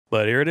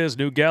But here it is.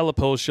 New Gallup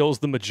poll shows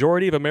the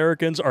majority of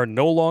Americans are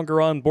no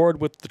longer on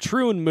board with the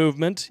Troon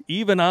movement,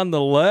 even on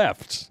the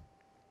left.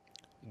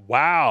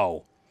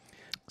 Wow.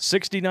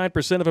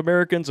 69% of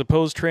Americans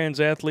oppose trans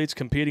athletes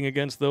competing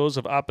against those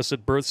of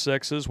opposite birth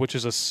sexes, which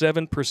is a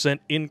 7%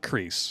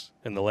 increase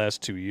in the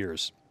last 2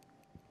 years.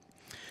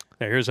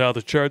 Now, here's how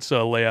the charts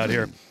lay out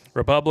here.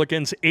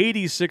 Republicans,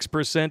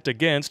 86%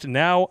 against,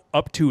 now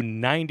up to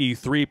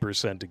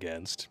 93%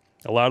 against.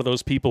 A lot of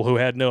those people who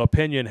had no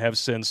opinion have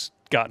since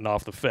gotten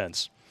off the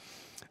fence.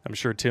 I'm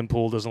sure Tim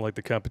Pool doesn't like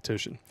the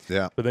competition.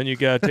 Yeah. But then you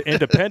got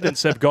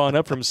independents have gone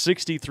up from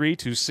 63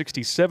 to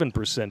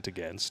 67%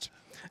 against.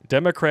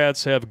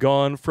 Democrats have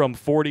gone from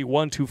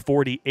 41 to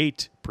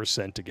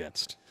 48%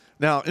 against.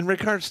 Now, in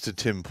regards to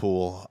Tim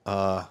Pool,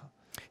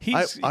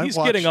 he's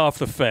getting off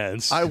the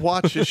fence. I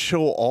watch his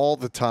show all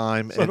the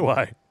time. So do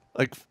I.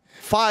 Like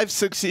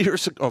 5-6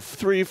 years ago,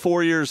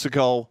 3-4 years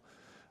ago,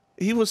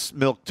 he was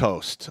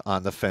milquetoast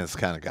on the fence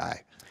kind of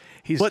guy.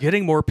 He's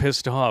getting more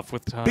pissed off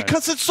with time.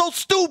 Because it's so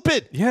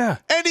stupid. Yeah.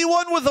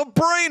 Anyone with a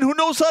brain who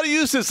knows how to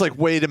use this, like,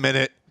 wait a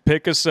minute.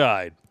 Pick a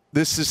side.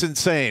 This is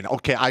insane.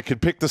 Okay, I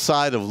could pick the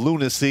side of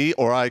lunacy,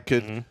 or I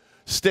could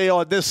stay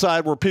on this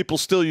side where people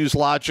still use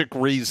logic,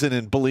 reason,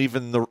 and believe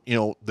in the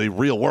the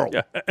real world.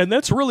 Yeah, and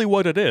that's really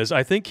what it is.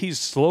 I think he's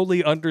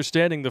slowly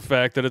understanding the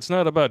fact that it's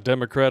not about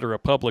Democrat or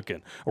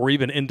Republican or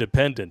even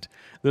independent.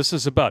 This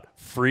is about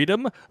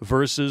freedom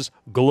versus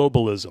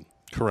globalism.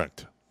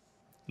 Correct.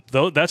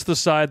 Though that's the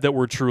side that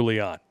we're truly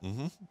on.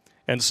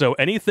 And so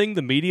anything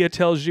the media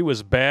tells you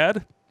is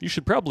bad, you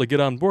should probably get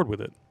on board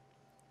with it.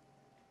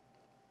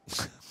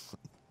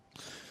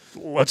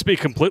 Let's be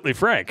completely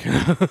frank.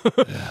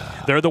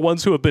 They're the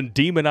ones who have been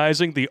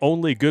demonizing the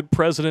only good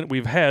president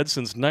we've had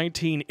since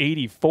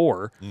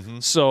 1984.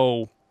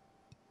 So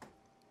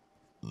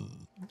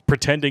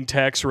pretending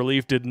tax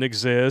relief didn't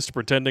exist,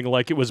 pretending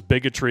like it was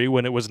bigotry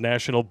when it was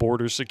national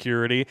border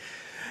security.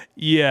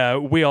 Yeah,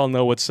 we all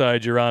know what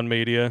side you're on,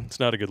 media. It's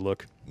not a good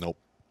look. Nope.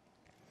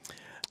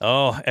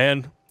 Oh,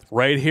 and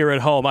right here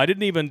at home, I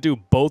didn't even do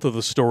both of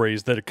the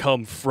stories that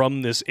come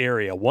from this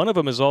area. One of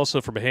them is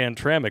also from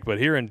Hamtramck, but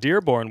here in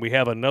Dearborn, we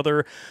have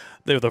another.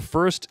 They're the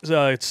first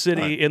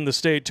city in the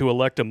state to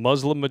elect a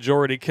Muslim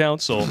majority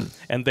council,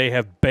 and they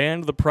have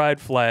banned the pride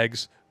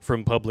flags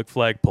from public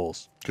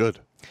flagpoles. Good.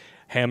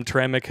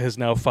 Hamtramck has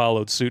now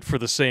followed suit for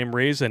the same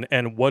reason.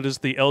 And what is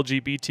the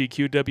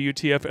LGBTQ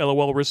WTF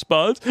LOL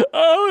response?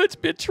 Oh, it's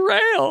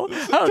betrayal.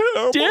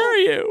 How dare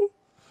you?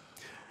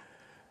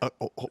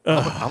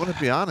 I'm going to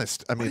be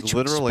honest. I mean,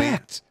 literally,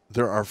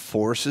 there are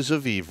forces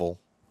of evil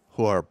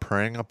who are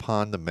preying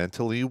upon the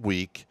mentally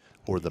weak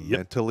or the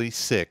mentally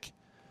sick.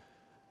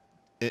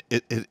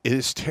 It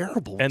is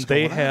terrible. And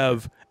they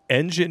have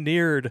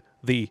engineered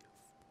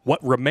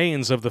what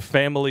remains of the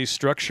family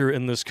structure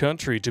in this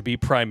country to be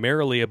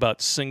primarily about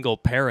single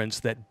parents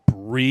that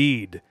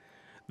breed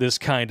this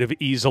kind of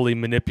easily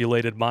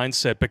manipulated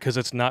mindset because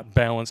it's not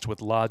balanced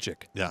with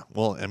logic. Yeah,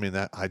 well, I mean,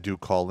 I do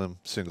call them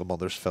single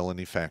mothers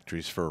felony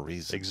factories for a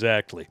reason.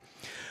 Exactly.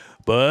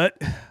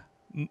 But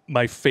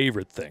my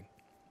favorite thing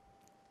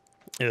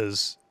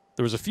is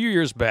there was a few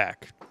years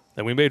back,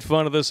 and we made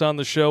fun of this on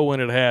the show when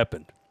it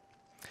happened,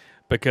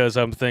 because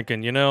I'm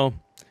thinking,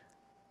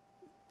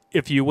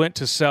 if you went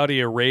to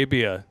Saudi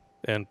Arabia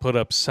and put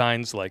up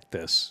signs like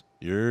this,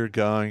 you're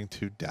going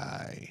to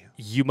die.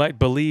 You might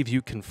believe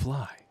you can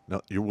fly. No,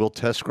 you will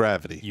test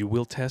gravity. You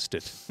will test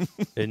it,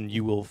 and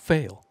you will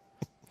fail.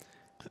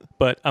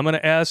 But I'm going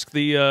to ask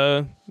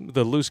the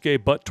loose gay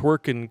butt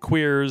twerking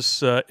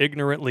queers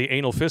ignorantly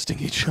anal fisting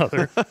each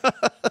other.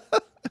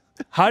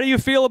 How do you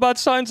feel about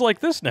signs like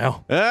this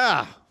now?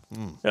 Yeah.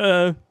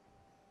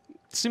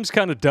 Seems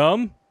kind of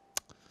dumb.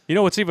 You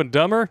know what's even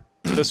dumber?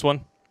 This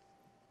one.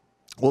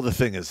 Well, the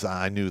thing is,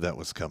 I knew that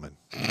was coming.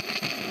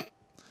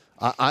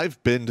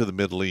 I've been to the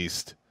Middle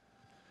East,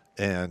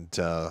 and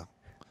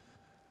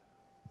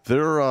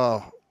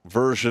their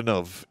version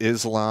of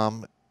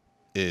Islam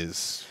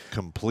is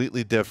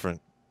completely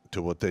different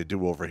to what they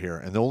do over here.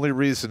 And the only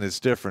reason it's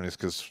different is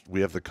because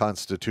we have the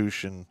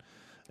Constitution,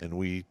 and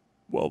we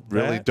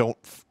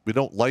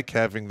don't like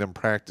having them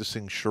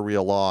practicing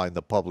Sharia law in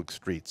the public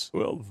streets.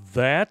 Well,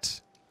 that...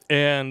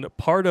 And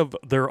part of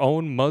their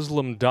own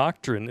Muslim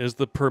doctrine is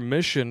the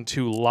permission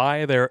to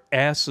lie their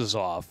asses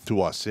off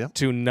to us,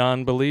 to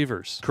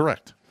non-believers.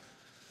 Correct.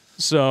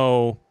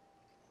 So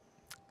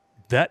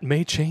that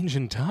may change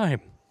in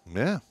time.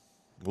 Yeah,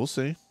 we'll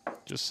see.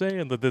 Just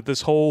saying that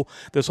this whole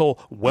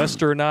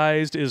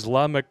westernized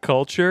Islamic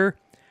culture,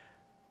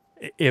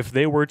 if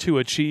they were to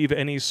achieve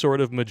any sort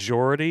of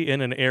majority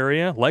in an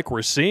area, like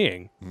we're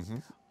seeing,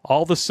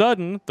 all of a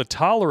sudden the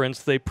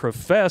tolerance they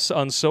profess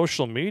on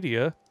social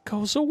media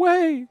goes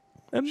away.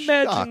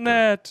 Imagine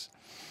that.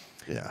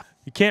 Yeah.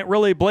 You can't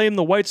really blame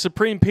the white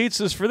supreme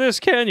pizzas for this,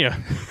 can you?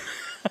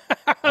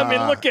 I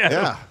mean, look at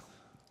them.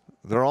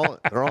 They're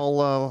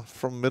all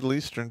from Middle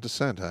Eastern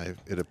descent,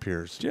 it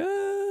appears.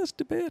 Just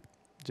a bit.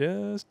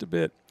 Just a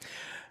bit.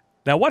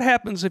 Now, what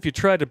happens if you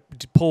try to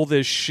pull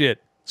this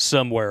shit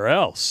somewhere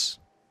else?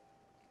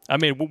 I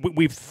mean,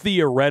 we've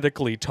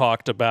theoretically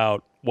talked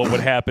about what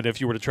would happen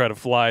if you were to try to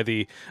fly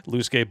the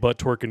loose gay butt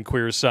twerking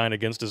queer sign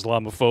against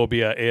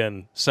Islamophobia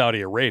in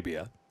Saudi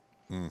Arabia.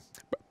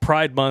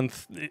 Pride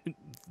Month,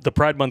 the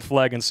Pride Month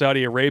flag in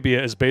Saudi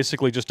Arabia is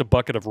basically just a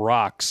bucket of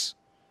rocks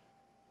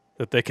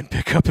that they can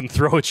pick up and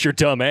throw at your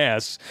dumb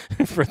ass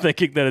for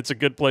thinking that it's a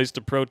good place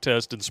to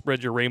protest and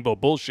spread your rainbow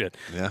bullshit.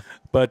 Yeah.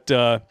 But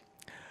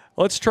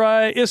let's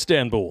try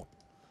Istanbul.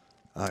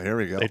 Here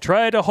we go. They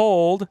tried to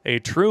hold a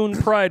Troon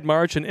Pride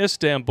March in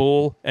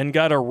Istanbul and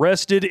got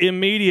arrested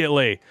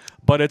immediately.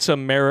 But it's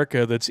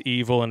America that's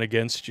evil and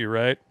against you,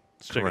 right?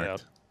 Let's check it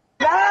out.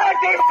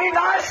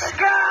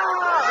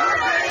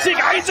 Sie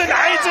heißen,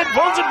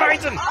 Wohnsen,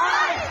 Weizen!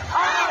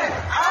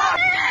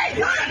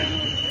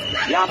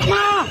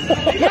 Yapma!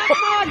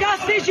 Yapma!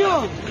 Gazeteci!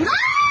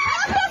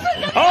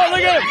 Oh, look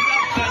at it!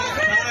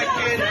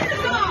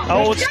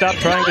 Oh, stop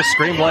trying to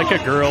scream like a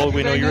girl.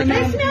 We know you're a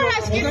dude.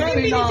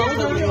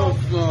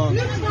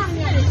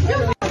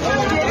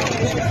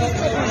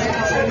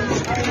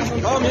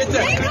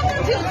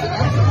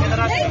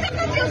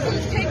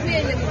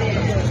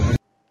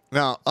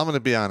 Now, I'm going to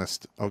be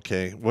honest,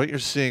 okay? What you're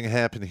seeing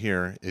happen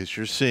here is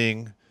you're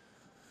seeing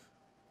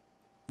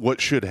what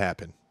should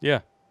happen.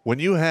 Yeah. When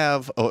you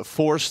have a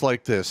force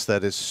like this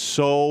that is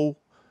so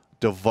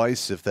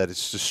divisive that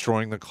it's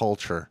destroying the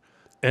culture,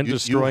 And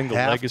destroying the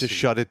legacy. You have to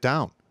shut it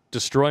down.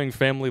 Destroying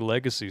family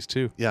legacies,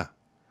 too. Yeah.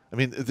 I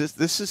mean,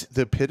 this is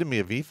the epitome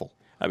of evil.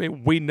 I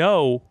mean, we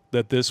know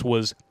that this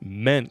was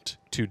meant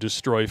to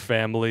destroy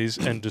families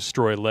and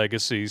destroy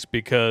legacies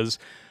because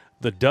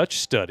the Dutch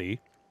study,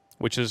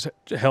 which is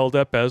held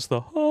up as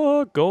the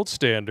gold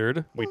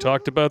standard, we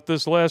talked about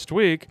this last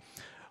week,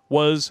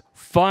 was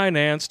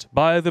financed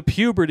by the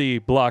puberty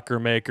blocker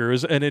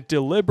makers, and it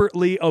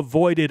deliberately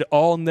avoided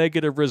all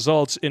negative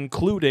results,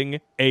 including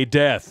a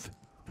death.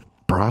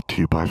 Brought to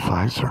you by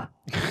Pfizer.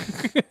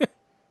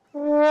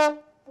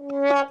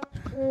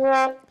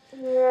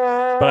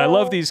 But I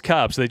love these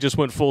cops. They just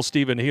went full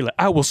Stephen Healy.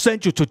 I will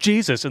send you to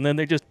Jesus, and then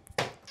they just,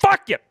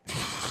 fuck you.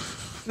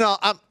 No,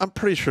 I'm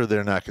pretty sure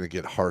they're not going to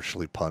get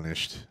harshly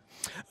punished.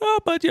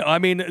 But, I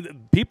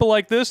mean, people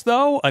like this,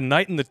 though, a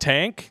night in the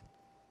tank.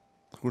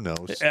 Who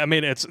knows? I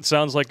mean, it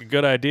sounds like a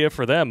good idea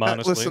for them,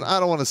 honestly. Listen, I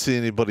don't want to see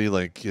anybody,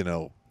 like,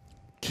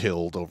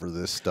 killed over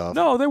this stuff.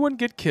 No, they wouldn't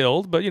get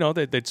killed, but,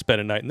 they'd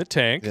spend a night in the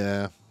tank,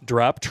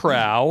 drop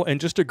trow, and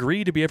just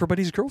agree to be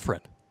everybody's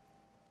girlfriend.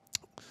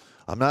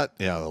 I'm not,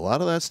 a lot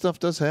of that stuff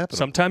does happen.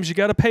 Sometimes you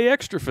got to pay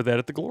extra for that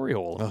at the glory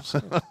hole.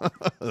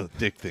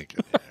 Dick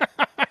thinking.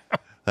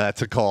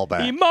 That's a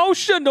callback.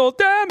 Emotional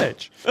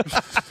damage.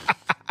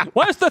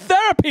 Where's the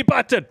therapy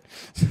button?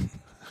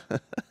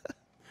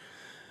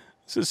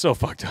 This is so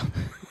fucked up.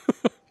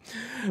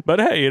 But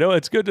hey,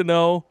 it's good to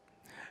know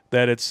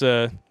that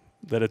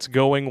it's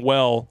going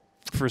well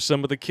for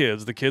some of the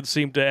kids. The kids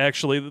seem to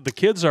the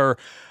kids are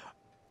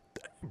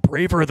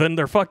braver than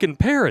their fucking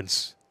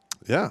parents.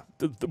 Yeah.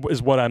 Is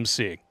what I'm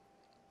seeing.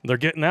 They're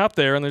getting out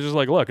there and they're just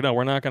like, look, no,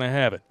 we're not going to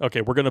have it.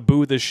 Okay, we're going to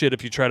boo this shit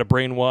if you try to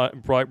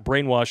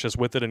brainwash us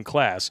with it in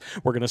class.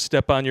 We're going to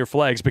step on your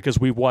flags because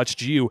we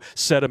watched you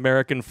set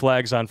American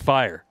flags on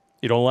fire.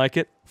 You don't like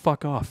it?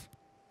 Fuck off.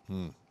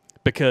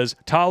 Because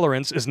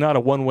tolerance is not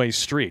a one-way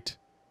street.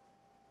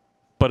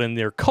 But in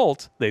their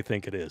cult, they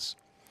think it is.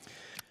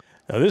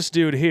 Now, this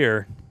dude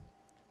here,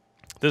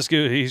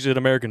 he's an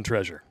American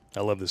treasure.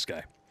 I love this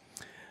guy.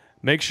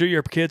 Make sure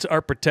your kids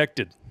are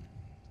protected.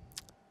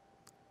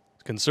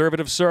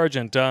 Conservative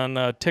Sergeant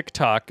on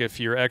TikTok. If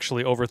you're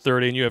actually over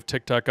 30 and you have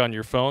TikTok on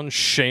your phone,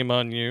 shame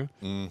on you.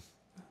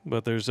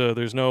 But there's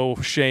no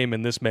shame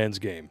in this man's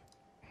game.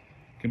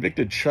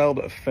 Convicted child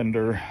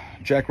offender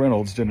Jack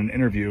Reynolds did an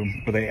interview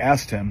where they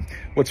asked him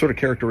what sort of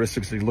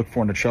characteristics did he look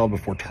for in a child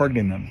before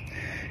targeting them.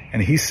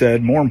 And he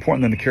said, more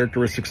important than the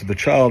characteristics of the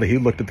child, he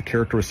looked at the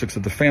characteristics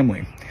of the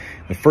family.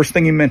 The first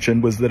thing he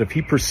mentioned was that if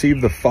he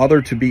perceived the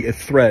father to be a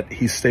threat,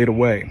 he stayed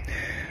away.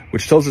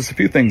 Which tells us a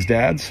few things,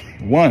 dads.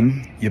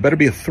 One, you better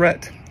be a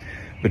threat.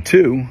 But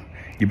two,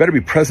 you better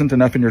be present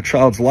enough in your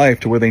child's life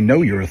to where they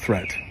know you're a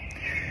threat.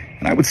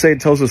 And I would say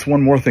it tells us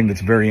one more thing that's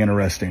very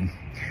interesting.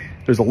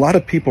 There's a lot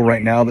of people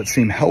right now that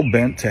seem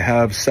hell-bent to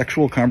have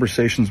sexual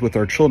conversations with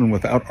our children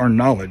without our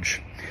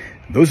knowledge.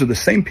 Those are the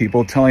same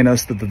people telling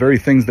us that the very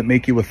things that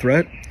make you a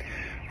threat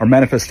are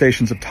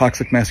manifestations of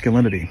toxic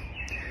masculinity.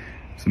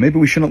 So maybe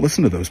we shouldn't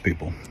listen to those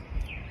people.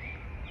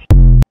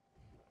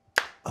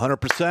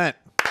 100%.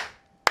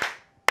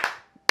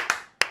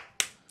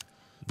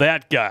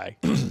 That guy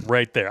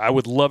right there. I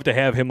would love to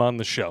have him on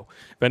the show.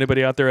 If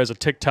anybody out there has a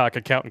TikTok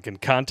account and can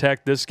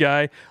contact this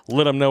guy,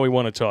 let him know we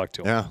want to talk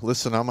to him. Yeah,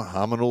 listen, I'm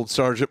an old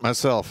sergeant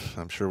myself.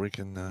 I'm sure we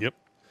can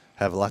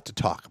have a lot to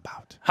talk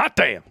about. Hot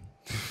damn.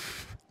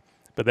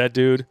 But that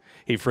dude,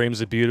 he frames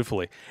it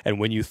beautifully. And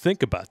when you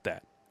think about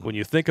that, when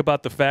you think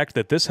about the fact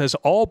that this has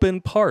all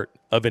been part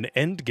of an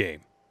end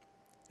game,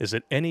 is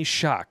it any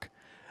shock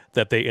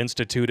that they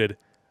instituted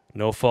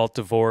no-fault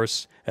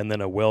divorce, and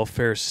then a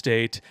welfare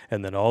state,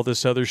 and then all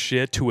this other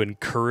shit to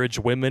encourage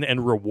women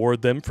and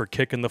reward them for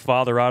kicking the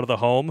father out of the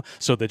home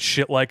so that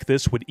shit like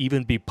this would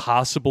even be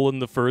possible in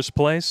the first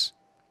place?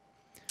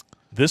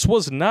 This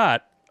was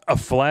not a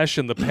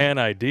flash-in-the-pan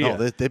idea.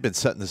 No, they've been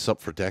setting this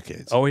up for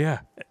decades. Oh, yeah.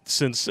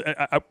 Since,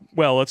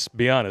 well, let's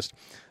be honest.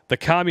 The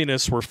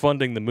communists were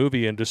funding the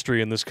movie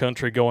industry in this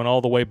country going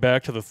all the way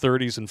back to the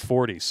 30s and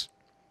 40s.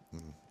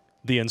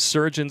 The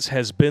insurgence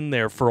has been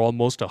there for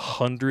almost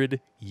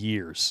 100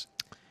 years.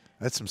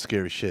 That's some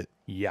scary shit.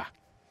 Yeah.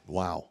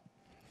 Wow.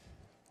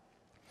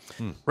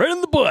 Right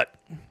in the butt.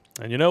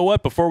 And you know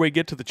what? Before we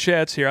get to the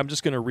chats here, I'm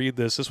just going to read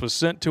this. This was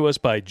sent to us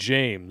by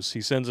James. He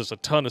sends us a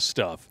ton of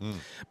stuff.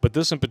 But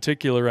this in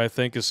particular, I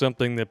think, is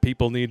something that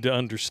people need to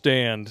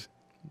understand,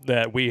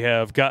 that we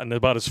have gotten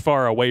about as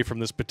far away from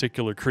this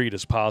particular creed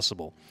as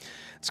possible.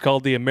 It's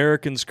called the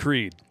American's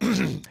Creed.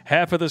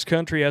 Half of this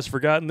country has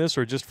forgotten this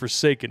or just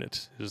forsaken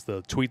it, is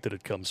the tweet that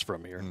it comes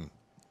from here.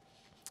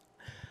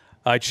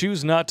 I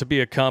choose not to be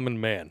a common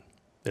man.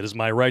 It is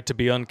my right to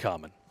be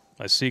uncommon.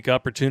 I seek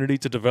opportunity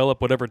to develop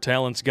whatever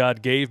talents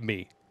God gave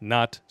me,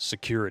 not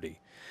security.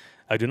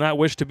 I do not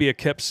wish to be a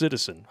kept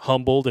citizen,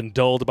 humbled and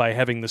dulled by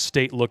having the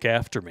state look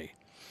after me.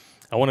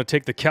 I want to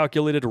take the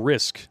calculated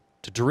risk,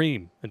 to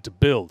dream and to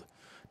build,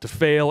 to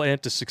fail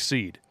and to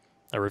succeed.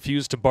 I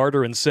refuse to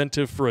barter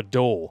incentive for a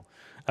dole.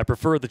 I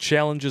prefer the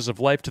challenges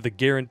of life to the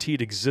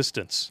guaranteed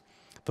existence,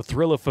 the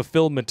thrill of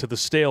fulfillment to the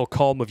stale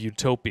calm of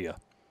utopia.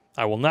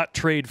 I will not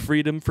trade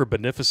freedom for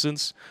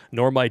beneficence,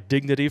 nor my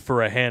dignity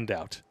for a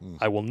handout.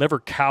 I will never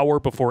cower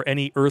before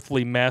any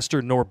earthly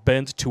master, nor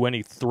bend to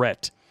any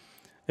threat.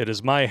 It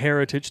is my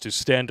heritage to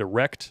stand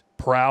erect,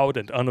 proud,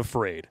 and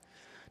unafraid,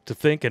 to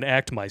think and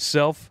act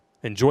myself,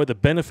 enjoy the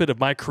benefit of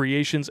my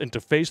creations, and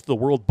to face the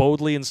world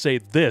boldly and say,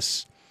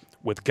 this,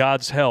 with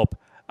God's help,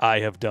 I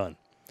have done.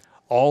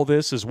 All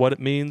this is what it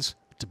means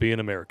to be an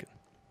American.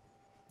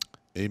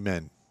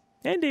 Amen.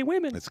 And a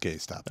women. It's gay.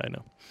 Stop. I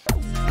know.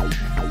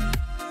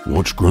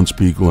 Watch Grunt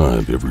Speak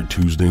live every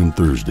Tuesday and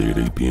Thursday at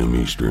 8 p.m.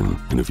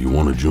 Eastern. And if you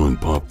want to join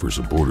Pop for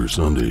Supporter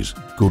Sundays,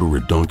 go to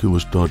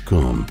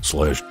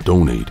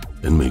redonkulous.com/donate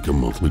and make a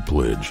monthly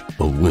pledge.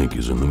 A link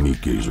is in the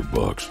Meat Gazer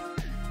box.